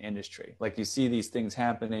disruptive to the industry. Like, you see these things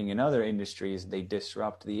happening in other industries, they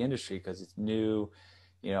disrupt the industry because it's new,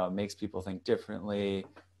 it makes people think differently,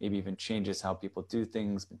 maybe even changes how people do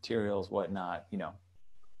things, materials, whatnot,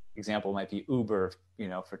 example might be Uber,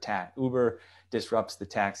 for Uber disrupts the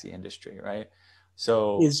taxi industry, right?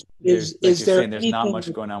 So Is you're there saying, there's not anything?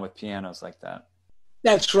 much going on with pianos like that.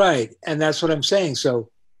 That's right, and that's what I'm saying. So,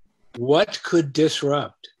 what could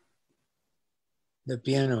disrupt the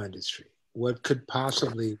piano industry? What could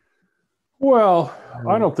possibly? Well,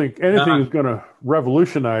 I don't think anything not is going to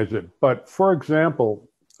revolutionize it. But for example,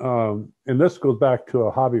 and this goes back to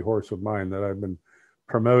a hobby horse of mine that I've been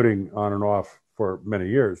promoting on and off for many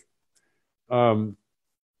years.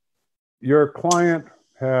 Your client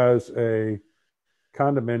has a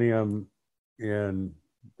condominium in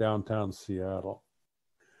downtown Seattle.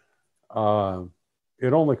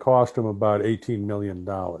 It only cost him about $18 million.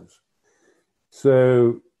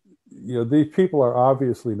 So, these people are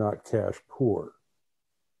obviously not cash poor.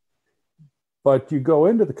 But you go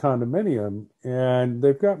into the condominium and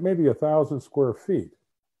they've got maybe 1,000 square feet,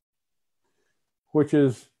 which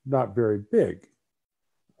is not very big.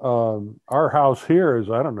 Our house here is,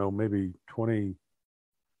 I don't know, maybe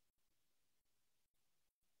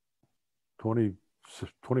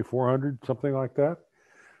 2,400, something like that.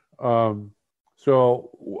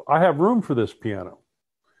 So I have room for this piano.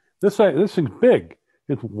 This thing's big.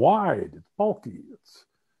 It's wide. It's bulky.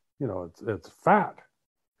 It's fat.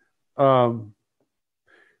 So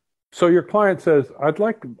your client says, "I'd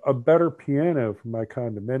like a better piano for my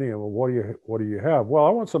condominium. Well, what do you have?" "Well, I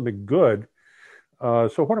want something good.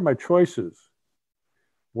 So what are my choices?"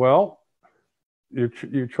 Well,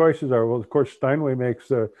 your choices are, well, of course, Steinway makes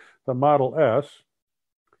the Model S.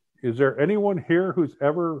 Is there anyone here who's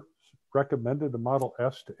ever recommended the Model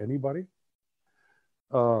S to anybody?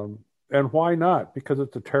 And why not? Because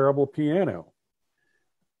it's a terrible piano.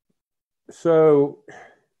 So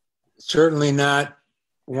certainly not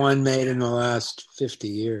one made in the last 50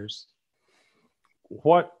 years.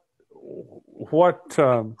 What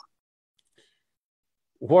are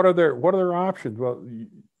their options? Well,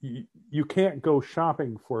 you can't go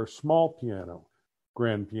shopping for a small piano,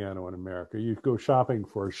 grand piano in America. You go shopping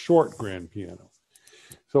for a short grand piano.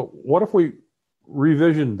 So what if we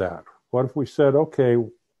revisioned that? What if we said, okay,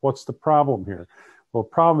 what's the problem here? Well, the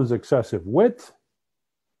problem is excessive width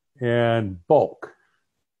and bulk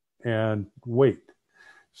and weight.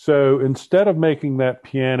 So instead of making that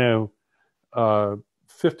piano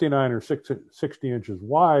 59 or 60 inches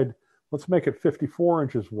wide, let's make it 54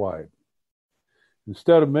 inches wide.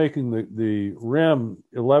 Instead of making the rim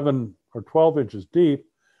 11 or 12 inches deep,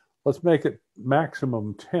 let's make it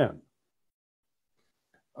maximum 10.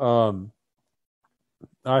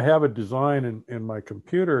 I have a design in my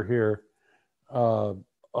computer here of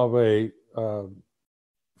a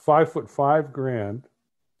 5'5" grand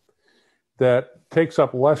that takes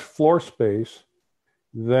up less floor space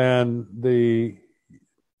than the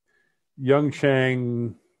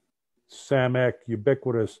Yongchang Samek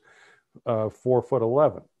ubiquitous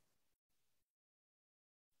 4'11".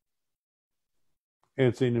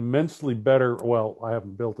 It's an immensely better, well, I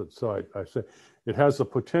haven't built it, so I say it has the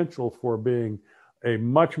potential for being a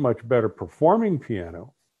much, much better performing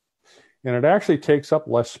piano, and it actually takes up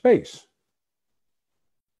less space.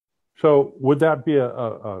 So would that be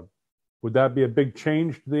a big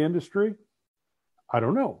change to the industry? I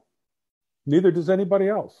don't know. Neither does anybody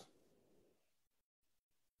else.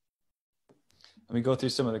 Let me go through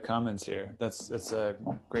some of the comments here. That's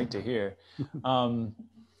great to hear.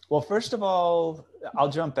 Well, first of all, I'll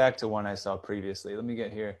jump back to one I saw previously. Let me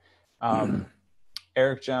get here.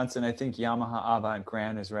 Eric Johnson, I think Yamaha Avant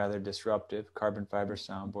Grand is rather disruptive. Carbon fiber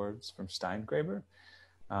soundboards from Steingraber.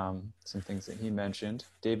 Some things that he mentioned.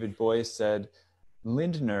 David Boyce said,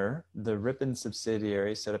 Lindner, the Ripon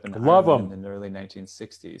subsidiary, set up in Ireland in the early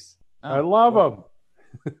 1960s. I love them.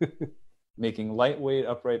 Making lightweight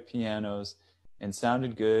upright pianos, and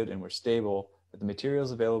sounded good and were stable, but the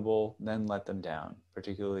materials available then let them down,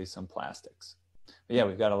 particularly some plastics. But yeah,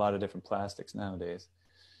 we've got a lot of different plastics nowadays.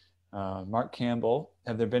 Mark Campbell,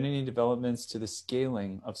 have there been any developments to the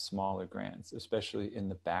scaling of smaller grands, especially in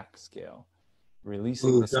the back scale?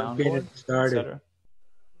 Releasing the soundboard, etc.?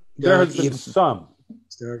 There has been some.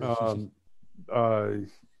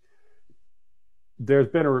 There's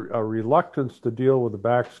been a reluctance to deal with the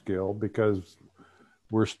back scale because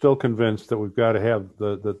we're still convinced that we've got to have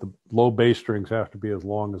the low bass strings have to be as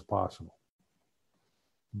long as possible.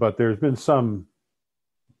 But there's been some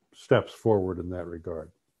steps forward in that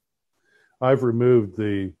regard. I've removed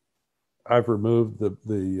the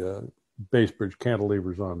bass bridge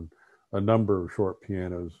cantilevers on a number of short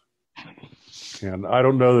pianos. And I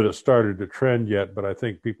don't know that it started to trend yet, but I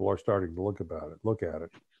think people are starting to look at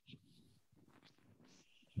it.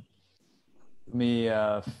 Let me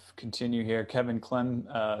continue here. Kevin Clem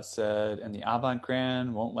said, and the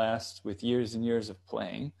avant-garde won't last with years and years of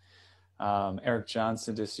playing. Eric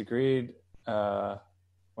Johnson disagreed. Kevin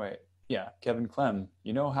Clem,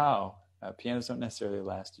 you know how. Pianos don't necessarily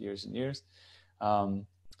last years and years.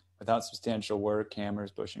 Without substantial work,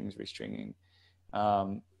 hammers, bushings, restringing.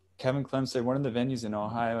 Kevin Clem said, one of the venues in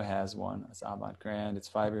Ohio has one. It's avant-garde. It's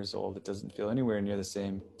 5 years old. It doesn't feel anywhere near the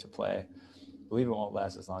same to play. I believe it won't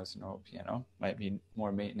last as long as a normal piano. Might be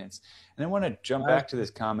more maintenance. And I want to jump back to this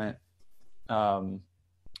comment.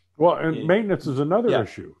 Maintenance is another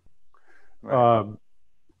issue. Right.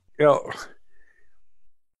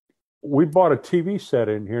 We bought a TV set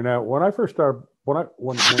in here. Now, when I first started, when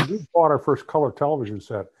we bought our first color television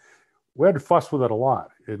set, we had to fuss with it a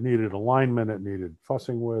lot. It needed alignment, it needed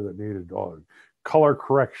fussing with, it needed all color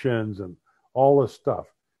corrections and all this stuff.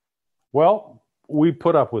 Well, we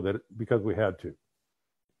put up with it because we had to.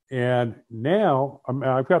 And now,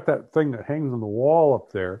 I've got that thing that hangs on the wall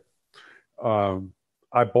up there.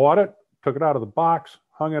 I bought it, took it out of the box,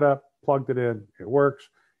 hung it up, plugged it in. It works.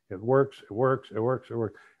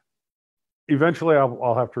 Eventually,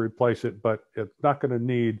 I'll have to replace it, but it's not going to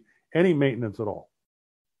need any maintenance at all.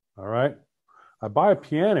 All right. I buy a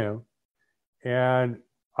piano and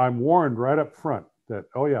I'm warned right up front that,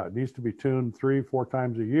 it needs to be tuned 3-4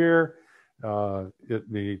 times a year.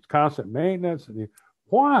 It needs constant maintenance.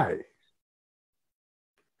 Why?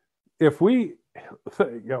 I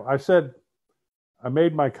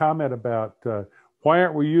made my comment about why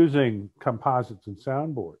aren't we using composites and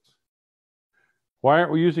soundboards? Why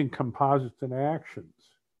aren't we using composites and actions?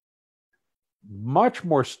 Much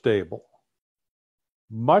more stable,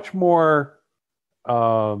 much more,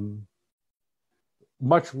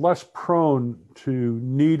 much less prone to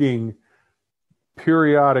needing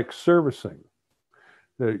periodic servicing.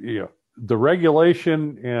 The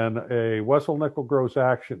regulation in a Wessel nickel gross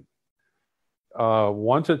action,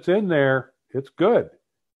 once it's in there, it's good.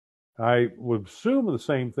 I would assume the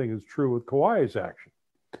same thing is true with Kawai's action.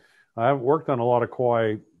 I haven't worked on a lot of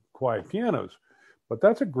Kawai pianos, but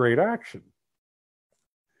that's a great action.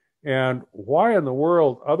 And why in the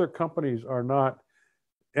world other companies are not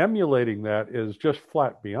emulating that is just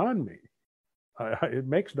flat beyond me. It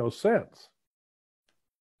makes no sense.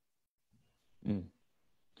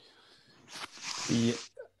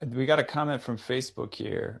 We got a comment from Facebook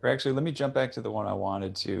here. Or actually, let me jump back to the one I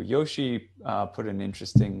wanted to. Yoshi put an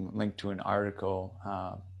interesting link to an article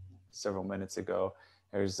several minutes ago.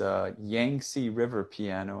 There's a Yangtze River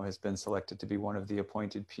piano has been selected to be one of the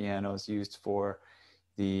appointed pianos used for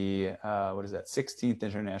the 16th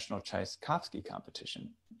International Tchaikovsky competition.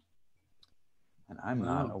 And I'm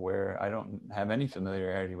not aware, I don't have any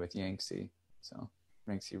familiarity with Yangtze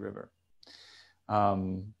River.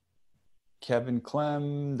 Kevin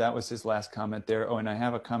Clem, that was his last comment there. Oh, and I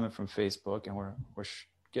have a comment from Facebook, and we're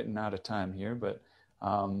getting out of time here, but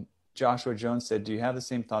Joshua Jones said, do you have the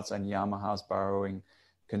same thoughts on Yamaha's borrowing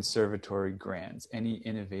conservatory grands? Any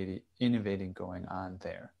innovating going on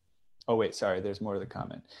there? Oh, wait, sorry, there's more to the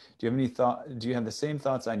comment. Do you have the same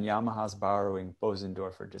thoughts on Yamaha's borrowing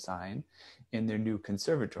Bosendorfer design in their new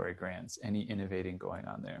conservatory grands? Any innovating going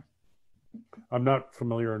on there? I'm not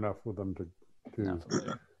familiar enough with them to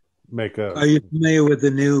make a... Are you familiar with the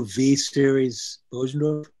new V series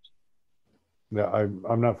Bosendorfer? No,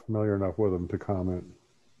 I'm not familiar enough with them to comment.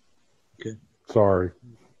 Okay. Sorry.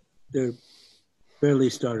 They're fairly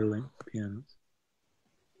startling pianos.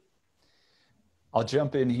 I'll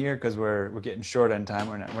jump in here because we're getting short on time.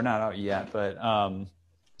 We're not out yet, but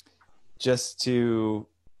just to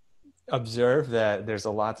observe that there's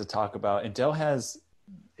a lot to talk about. And Dell has,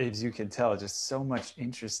 as you can tell, just so much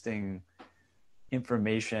interesting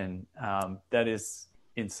information that is,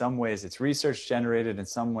 in some ways, it's research generated. In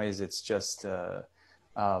some ways, it's just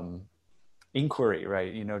inquiry,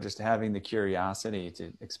 right? Just having the curiosity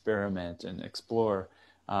to experiment and explore.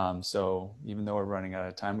 So even though we're running out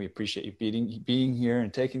of time, we appreciate you being here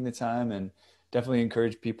and taking the time, and definitely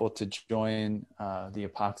encourage people to join the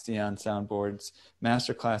Epoxyon Soundboards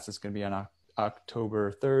Masterclass. It's going to be on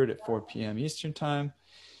October 3rd at 4 p.m. Eastern Time.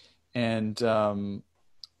 And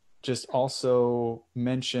just also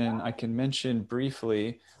I can mention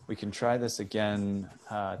briefly, we can try this again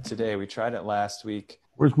today. We tried it last week.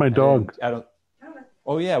 Where's my dog?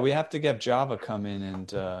 We have to get Java come in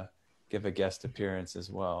and give a guest appearance as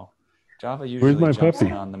well. Java usually jumps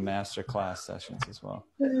in on the masterclass sessions as well.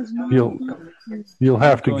 You'll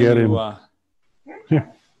have to get him.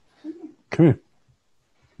 Here. Come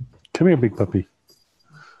here, big puppy.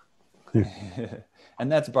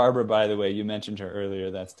 And that's Barbara, by the way. You mentioned her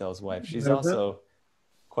earlier. That's Dell's wife. She's also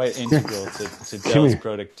quite integral to Dell's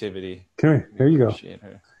productivity. Come here. Here you go. Appreciate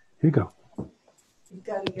her. Here you go. You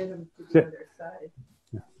got to get him to the other side.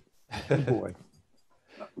 Good boy.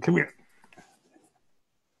 Come here.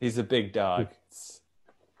 He's a big dog. He's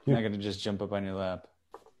not going to just jump up on your lap.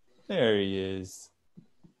 There he is.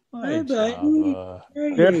 Hi, Java.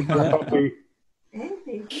 There you go. Puppy. He's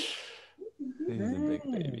a big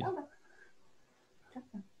baby.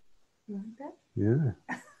 You want that? Yeah.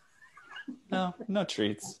 No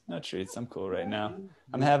treats. No treats. I'm cool right now.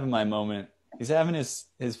 I'm having my moment. He's having his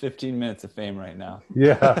 15 minutes of fame right now.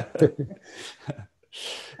 Yeah.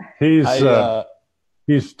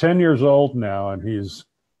 He's 10 years old now, and he's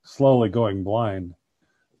slowly going blind.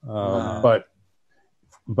 But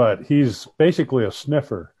he's basically a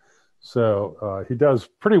sniffer. So he does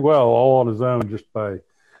pretty well all on his own just by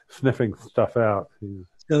sniffing stuff out.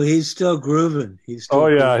 So he's still grooving.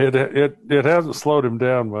 It hasn't slowed him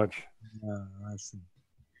down much. Oh, awesome.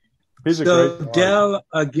 He's a So great Dell,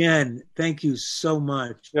 again, thank you so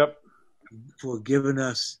much Yep. for giving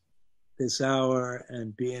us this hour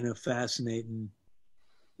and being a fascinating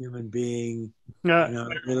human being in our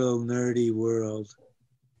little nerdy world.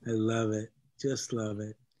 I love it. Just love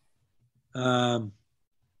it.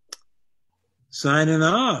 Signing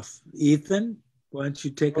off. Ethan, why don't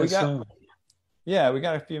you take us home? Yeah, we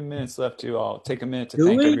got a few minutes left too. I'll take a minute to Do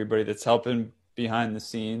thank we? everybody that's helping behind the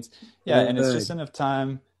scenes. Yeah, and it's just enough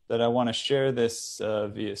time that I want to share this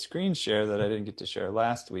via screen share that I didn't get to share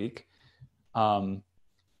last week.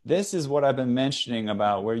 This is what I've been mentioning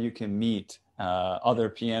about where you can meet other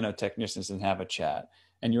piano technicians and have a chat.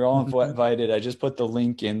 And you're all invited. I just put the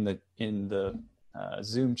link in the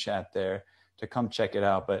Zoom chat there to come check it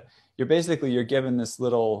out. But you're given this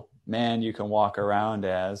little man you can walk around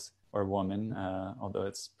as, or woman, although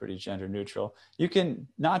it's pretty gender neutral. You can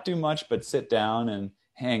not do much but sit down and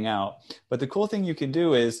hang out. But the cool thing you can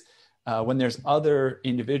do is when there's other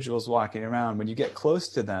individuals walking around, when you get close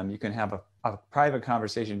to them, you can have a private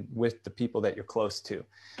conversation with the people that you're close to.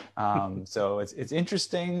 So it's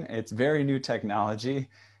interesting. It's very new technology.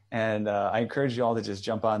 And I encourage you all to just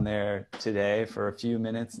jump on there today for a few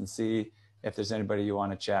minutes and see if there's anybody you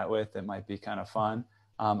want to chat with. It might be kind of fun.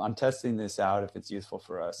 I'm testing this out if it's useful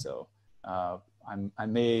for us. So I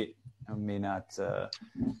may not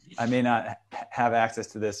have access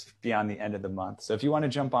to this beyond the end of the month. So if you want to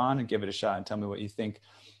jump on and give it a shot and tell me what you think,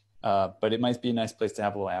 but it might be a nice place to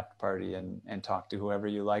have a little after party and talk to whoever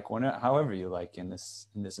you like, however you like in this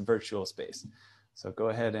virtual space. So go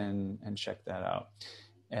ahead and check that out.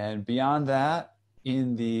 And beyond that,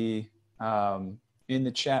 in the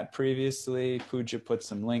chat previously, Pooja put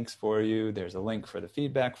some links for you. There's a link for the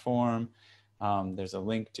feedback form. There's a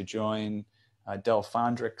link to join Del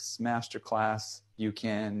Fandrich's Masterclass. You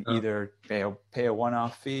can either pay a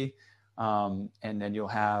one-off fee, and then you'll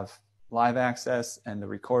have live access and the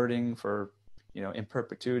recording for, in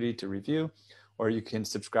perpetuity to review, or you can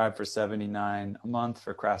subscribe for $79 a month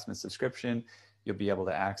for Craftsman subscription. You'll be able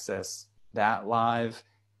to access that live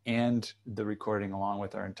and the recording along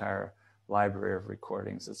with our entire library of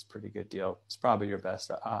recordings. It's a pretty good deal. It's probably your best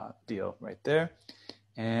deal right there.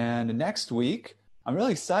 And next week, I'm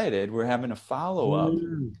really excited. We're having a follow-up.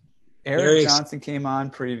 Eric Johnson came on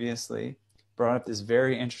previously, brought up this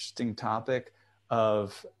very interesting topic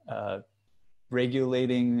of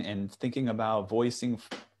regulating and thinking about voicing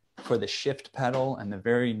for the shift pedal and the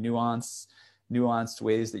very nuanced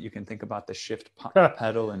ways that you can think about the shift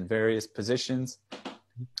pedal in various positions.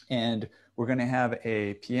 And we're going to have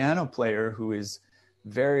a piano player who is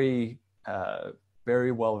very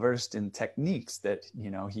well versed in techniques that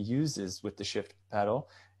he uses with the shift pedal,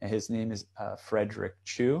 and his name is Fandrich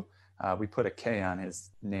Chu. We put a K on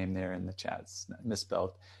his name there in the chat. It's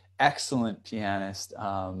misspelled. Excellent pianist.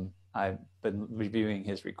 I've been reviewing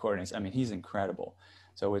his recordings. I mean, he's incredible.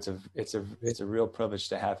 So it's a real privilege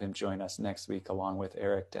to have him join us next week, along with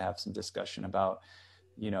Eric, to have some discussion about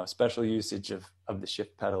special usage of the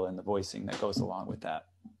shift pedal and the voicing that goes along with that.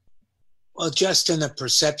 Well, just in the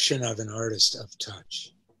perception of an artist of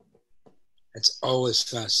touch. It's always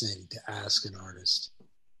fascinating to ask an artist,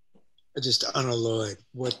 just unalloyed,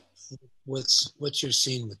 what's your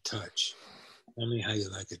scene with touch? Tell me how you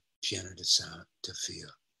like a piano to sound, to feel.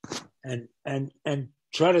 And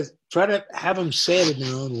try to have them say it in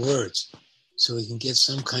their own words so we can get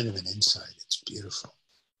some kind of an insight. It's beautiful.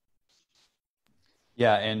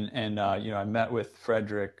 Yeah, and I met with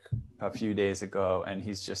Fandrich a few days ago, and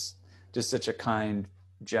he's just such a kind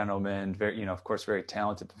gentleman, very, of course, very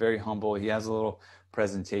talented, but very humble. He has a little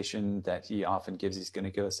presentation that he often gives. He's going to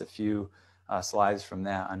give us a few slides from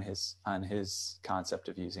that on his concept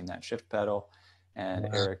of using that shift pedal. And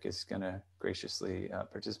Eric is going to graciously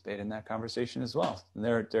participate in that conversation as well. And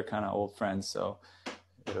they're kind of old friends, so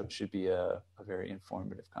it should be a very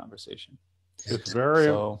informative conversation. It's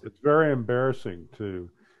very embarrassing to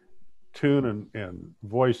tune and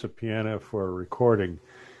voice a piano for a recording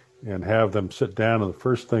and have them sit down, and the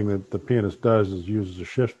first thing that the pianist does is uses a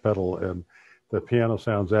shift pedal, and the piano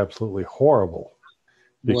sounds absolutely horrible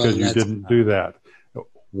because you didn't do that.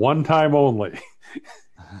 One time only.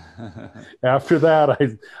 After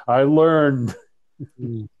that, I learned.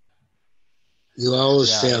 You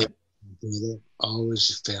always fail, brother.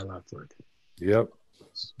 Always fail upward. Yep.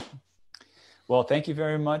 Well, thank you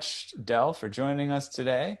very much, Del, for joining us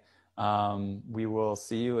today. We will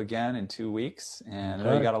see you again in 2 weeks. And I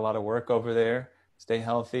know you got a lot of work over there. Stay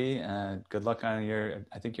healthy and good luck on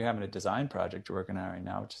I think you're having a design project you're working on right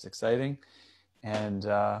now, which is exciting. And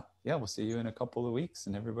we'll see you in a couple of weeks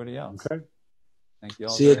and everybody else. Okay. Thank you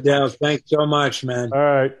all. See you, Del. Thanks so much, man. All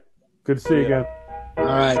right. Good to see you again. All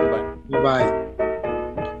right. Bye. Bye.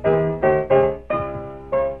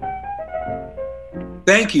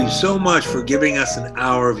 Thank you so much for giving us an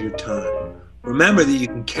hour of your time. Remember that you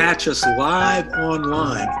can catch us live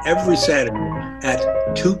online every Saturday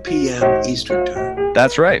at 2 p.m. Eastern Time.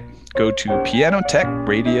 That's right. Go to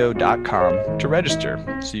pianotechradio.com to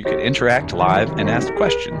register so you can interact live and ask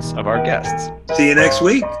questions of our guests. See you next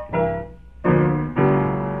week.